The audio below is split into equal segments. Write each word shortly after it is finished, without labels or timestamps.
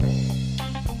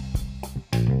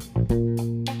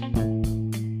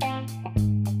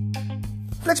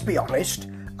let's be honest,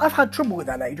 I've had trouble with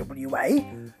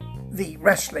NAWA, the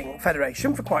Wrestling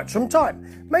Federation, for quite some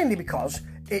time. Mainly because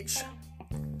it's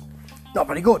not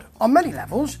very good on many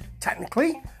levels,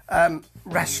 technically,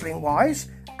 wrestling-wise,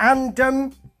 and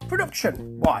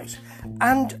production-wise.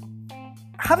 And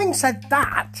having said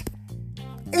that,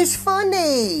 it's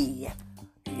funny.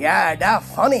 Yeah, they're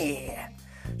funny.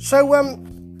 So,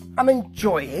 I'm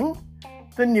enjoying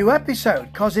the new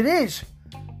episode, because it is.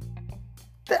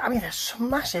 I mean, there's some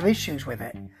massive issues with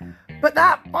it, but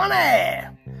that's funny.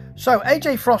 So,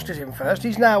 AJ Frost is in first.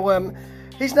 He's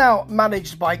now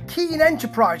managed by Keen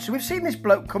Enterprise. So we've seen this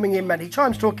bloke coming in many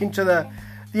times, talking to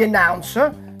the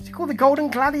announcer. Is he called the Golden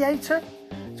Gladiator?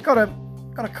 He's got a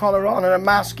collar on and a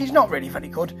mask. He's not really very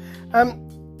good. I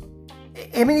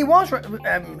mean,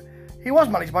 he was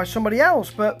managed by somebody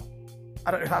else, but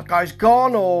I don't know if that guy's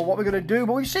gone or what we're going to do.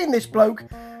 But we've seen this bloke,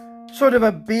 sort of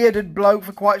a bearded bloke,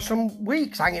 for quite some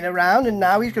weeks hanging around, and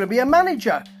now he's going to be a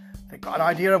manager. They've got an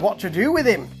idea of what to do with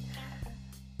him.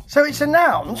 So it's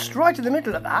announced, right in the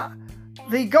middle of that,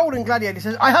 the Golden Gladiator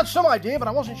says, I had some idea, but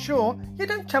I wasn't sure. You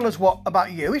don't tell us what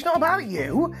about you. It's not about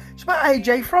you. It's about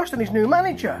AJ Frost and his new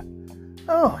manager.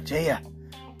 Oh, dear.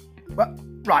 Well,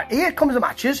 right, here comes the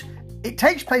matches. It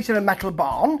takes place in a metal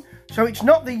barn, so it's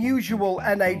not the usual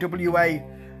NAWA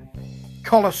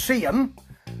Coliseum,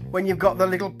 when you've got the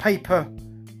little paper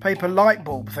light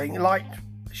bulb thing, light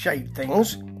shade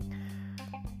things.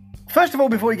 First of all,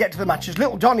 before we get to the matches,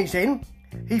 Little Donny's in.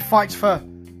 He fights for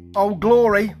Old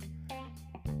Glory.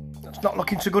 That's not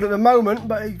looking so good at the moment,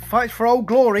 but he fights for Old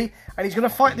Glory, and he's going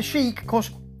to fight the Sheik. Of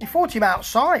course, he fought him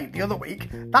outside the other week.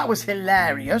 That was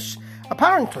hilarious.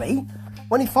 Apparently,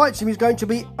 when he fights him, he's going to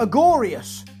be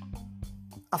Agorious.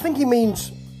 I think he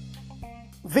means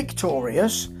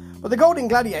victorious, but the Golden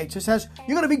Gladiator says,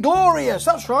 you're going to be glorious,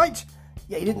 that's right.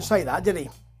 Yeah, he didn't say that, did he?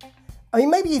 I mean,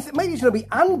 maybe he's going to be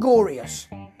Angorious.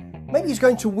 Maybe he's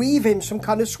going to weave him some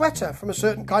kind of sweater from a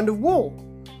certain kind of wool.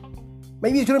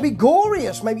 Maybe he's going to be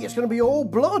Gorious. Maybe it's going to be all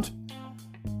blood.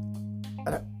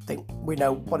 I don't think we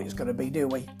know what it's going to be, do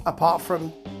we? Apart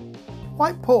from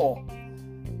quite poor.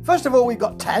 First of all, we've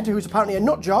got Ted, who's apparently a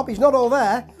nut job. He's not all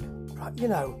there. Right, you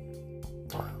know.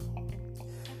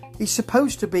 He's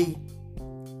supposed to be...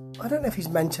 I don't know if he's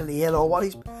mentally ill or what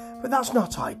he's... But that's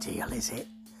not ideal, is it?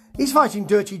 He's fighting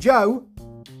Dirty Joe,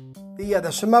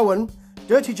 the Samoan.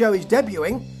 Dirty Joe is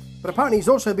debuting, but apparently he's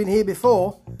also been here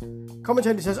before.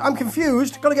 Commentator says, I'm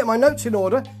confused, got to get my notes in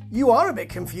order. You are a bit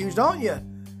confused, aren't you?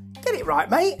 Get it right,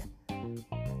 mate.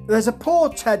 There's a poor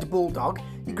Ted Bulldog.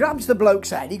 He grabs the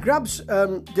bloke's head, he grabs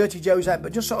Dirty Joe's head,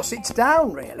 but just sort of sits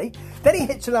down, really. Then he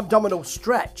hits an abdominal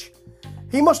stretch.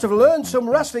 He must have learned some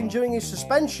wrestling during his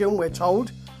suspension, we're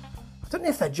told. I don't know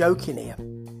if they're joking here.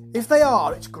 If they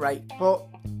are, it's great, but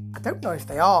I don't know if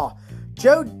they are.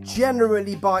 Joe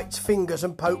generally bites fingers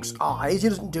and pokes eyes. He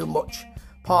doesn't do much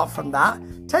apart from that.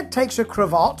 Ted takes a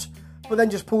cravat, but then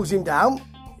just pulls him down.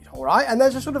 It's all right. And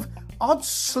there's a sort of odd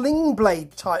sling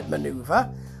blade type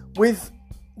manoeuvre with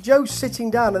Joe sitting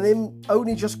down and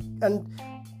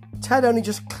Ted only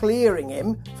just clearing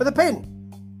him for the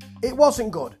pin. It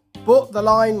wasn't good, but the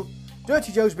line,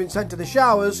 Dirty Joe's been sent to the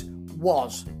showers,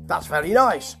 was. That's very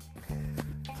nice.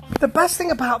 The best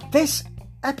thing about this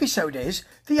episode is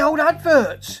the old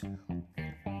adverts.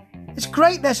 It's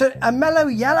great. There's a Mellow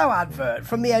Yellow advert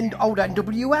from the old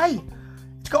NWA.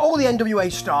 It's got all the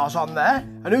NWA stars on there,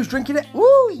 and who's drinking it?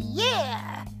 Ooh,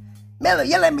 yeah! Mellow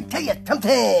Yellow, let me tell you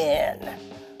something.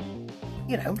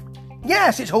 You know,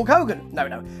 yes, it's Hulk Hogan.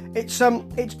 No, it's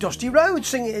Dusty Rhodes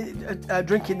singing,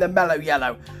 drinking the Mellow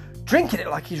Yellow, drinking it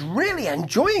like he's really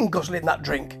enjoying guzzling that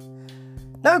drink.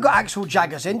 Now we've got Axel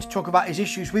Jaggers in to talk about his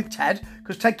issues with Ted,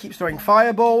 because Ted keeps throwing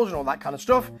fireballs and all that kind of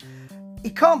stuff.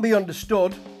 He can't be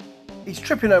understood. He's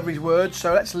tripping over his words,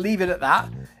 so let's leave it at that.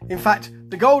 In fact,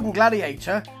 the Golden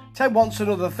Gladiator, Ted wants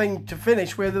another thing to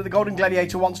finish with. The Golden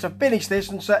Gladiator wants to finish this,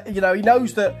 and so, he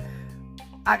knows that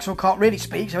Axel can't really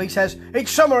speak, so he says,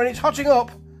 it's summer and it's hotting up.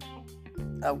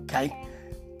 Okay.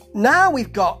 Now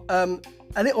we've got a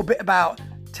little bit about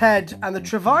Ted and the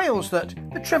Travails.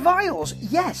 The Travails,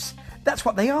 yes, that's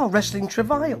what they are, wrestling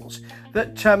travails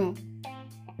that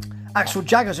Axel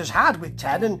Jaggers has had with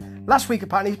Ted. And last week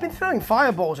apparently he's been throwing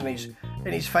fireballs in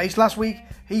his face. Last week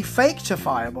he faked a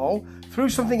fireball, threw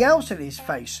something else in his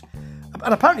face,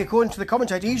 and apparently, according to the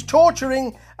commentator, he's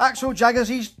torturing Axel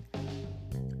Jaggers.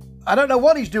 I don't know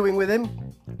what he's doing with him.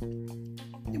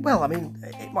 Well, I mean,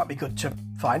 it might be good to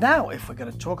find out if we're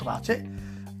going to talk about it.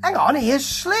 Hang on, here's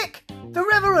Slick, the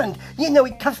Reverend.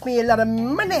 It cost me a lot of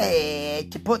money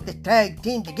to put the tag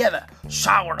team together.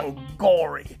 Sour and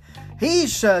gory.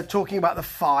 He's talking about the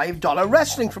 $5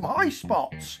 wrestling from High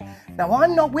Spots. Now,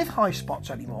 I'm not with High Spots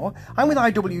anymore. I'm with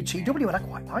IWTW, and I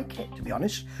quite like it, to be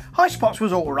honest. High Spots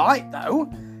was all right, though.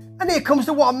 And here comes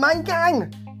the one-man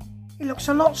gang. He looks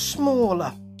a lot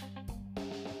smaller.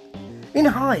 In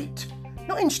height.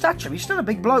 Not in stature. He's still a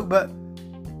big bloke, but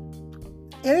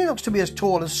he only looks to be as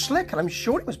tall as Slick, and I'm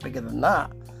sure he was bigger than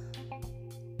that.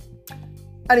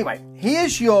 Anyway,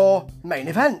 here's your main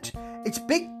event. It's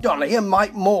Big Donny and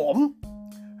Mike Morm,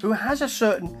 who has a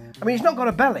certain... I mean, he's not got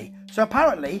a belly, so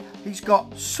apparently he's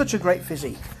got such a great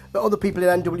physique that other people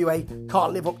in NWA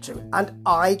can't live up to. And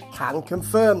I can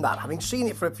confirm that, having seen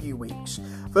it for a few weeks,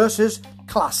 versus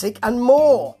Classic and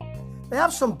More. They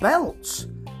have some belts,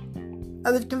 and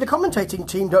the commentating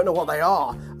team don't know what they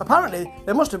are. Apparently,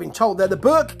 they must have been told they're the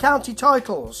Burke County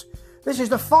titles. This is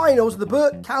the finals of the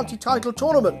Burke County title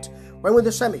tournament. When were the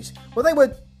semis? Well,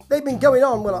 they've been going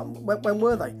on. Well, when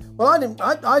were they? Well,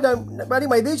 I don't. But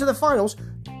anyway, these are the finals.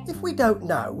 If we don't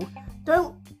know,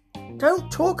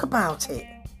 don't talk about it.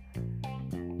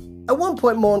 At one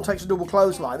point, Morn takes a double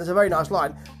clothesline. There's a very nice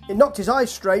line. It knocked his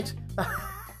eyes straight.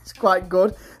 It's quite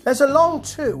good. There's a long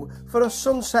 2 for a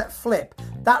sunset flip.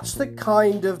 That's the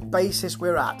kind of basis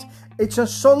we're at. It's a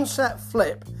sunset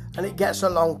flip, and it gets a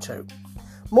long 2.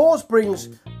 Moores brings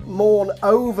Morn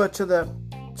over to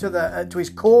his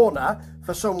corner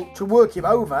to work him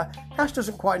over. Cash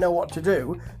doesn't quite know what to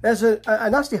do. There's a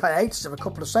nasty hiatus of a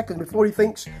couple of seconds before he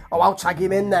thinks, oh, I'll tag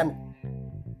him in then.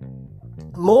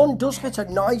 Morn does hit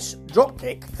a nice drop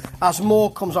kick as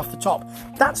Moore comes off the top.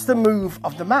 That's the move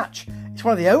of the match. It's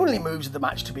one of the only moves of the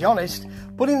match, to be honest.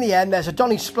 But in the end, there's a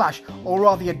Donny splash, or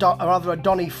rather a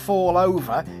Donny fall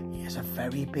over. He is a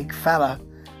very big fella.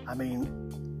 I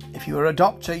mean, if you were a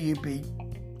doctor, you'd be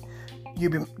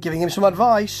giving him some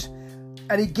advice.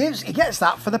 And he gets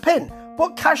that for the pin.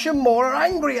 But Cash and Moore are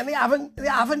angry, and they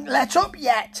haven't let up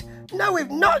yet. No,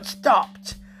 we've not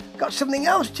stopped. Got something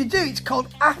else to do. It's called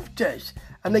afters.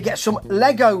 And they get some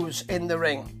Legos in the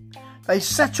ring. They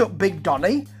set up Big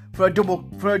Donny for a double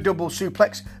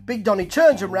suplex. Big Donny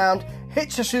turns him round,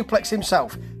 hits a suplex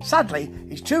himself. Sadly,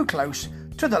 he's too close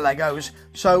to the Legos.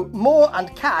 So Moore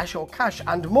and Cash, or Cash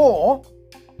and Moore,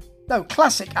 no,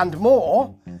 Classic and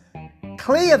Moore,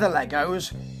 clear the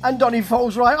Legos, and Donny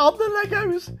falls right on the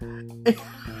Legos.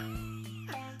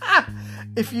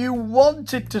 If you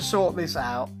wanted to sort this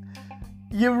out,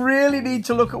 you really need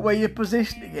to look at where your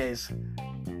positioning is.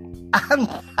 And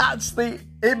that's the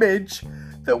image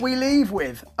that we leave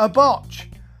with, a botch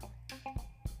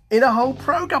in a whole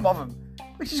programme of them,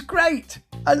 which is great.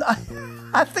 And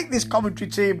I think this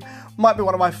commentary team might be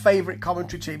one of my favourite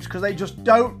commentary teams because they just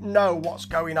don't know what's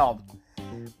going on.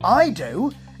 I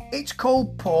do. It's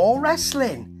called poor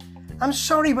wrestling. I'm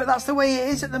sorry, but that's the way it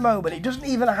is at the moment. It doesn't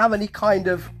even have any it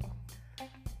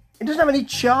doesn't have any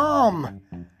charm.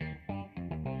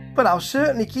 But I'll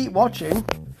certainly keep watching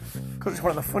because it's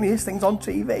one of the funniest things on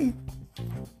TV.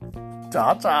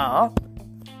 Ta-ta.